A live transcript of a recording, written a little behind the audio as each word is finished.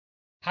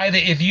Hi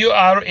there, if you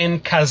are in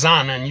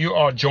Kazan and you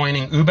are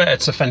joining Uber,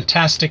 it's a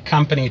fantastic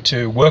company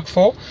to work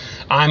for.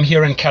 I'm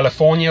here in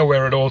California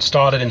where it all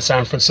started in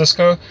San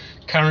Francisco,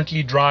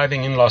 currently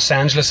driving in Los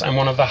Angeles. I'm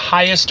one of the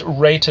highest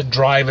rated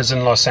drivers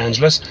in Los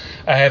Angeles.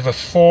 I have a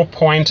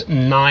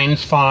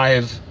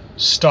 4.95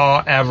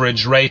 star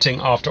average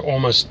rating after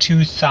almost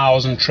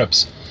 2,000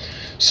 trips.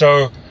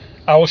 So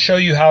I will show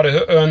you how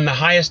to earn the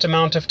highest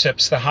amount of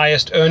tips, the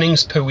highest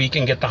earnings per week,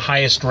 and get the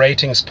highest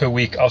ratings per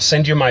week. I'll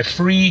send you my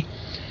free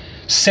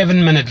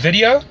 7-minute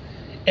video,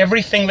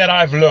 everything that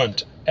I've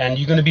learned, and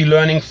you're going to be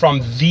learning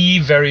from the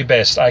very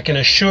best. I can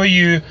assure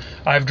you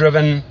I've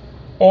driven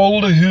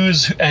all the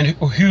who's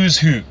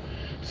who,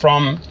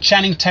 from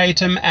Channing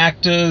Tatum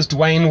actors,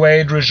 Dwayne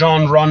Wade,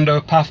 Rajon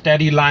Rondo, Puff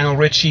Daddy, Lionel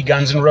Richie,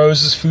 Guns N'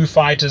 Roses, Foo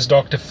Fighters,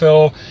 Dr.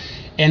 Phil,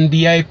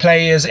 NBA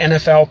players,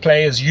 NFL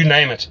players, you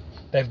name it.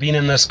 They've been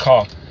in this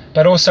car.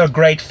 But also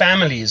great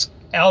families,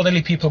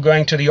 elderly people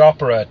going to the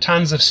opera,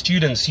 tons of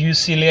students,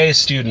 UCLA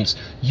students,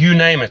 you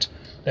name it.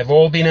 They've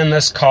all been in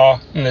this car,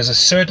 and there's a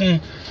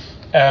certain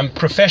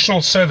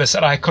professional service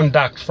that I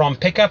conduct from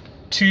pickup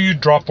to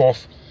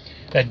drop-off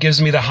that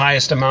gives me the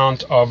highest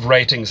amount of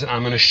ratings, and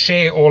I'm going to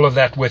share all of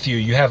that with you.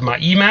 You have my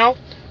email.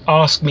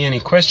 Ask me any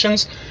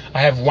questions. I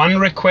have one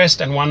request,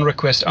 and one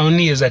request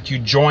only, is that you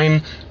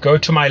join. Go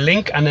to my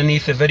link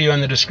underneath the video in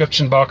the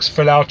description box,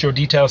 fill out your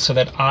details so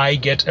that I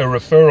get a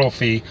referral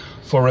fee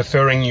for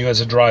referring you as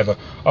a driver.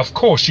 Of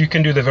course, you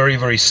can do the very,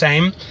 very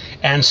same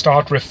and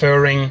start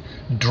referring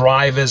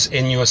drivers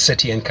in your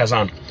city in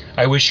Kazan.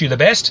 I wish you the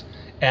best,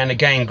 and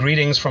again,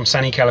 greetings from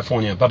sunny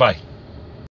California. Bye-bye.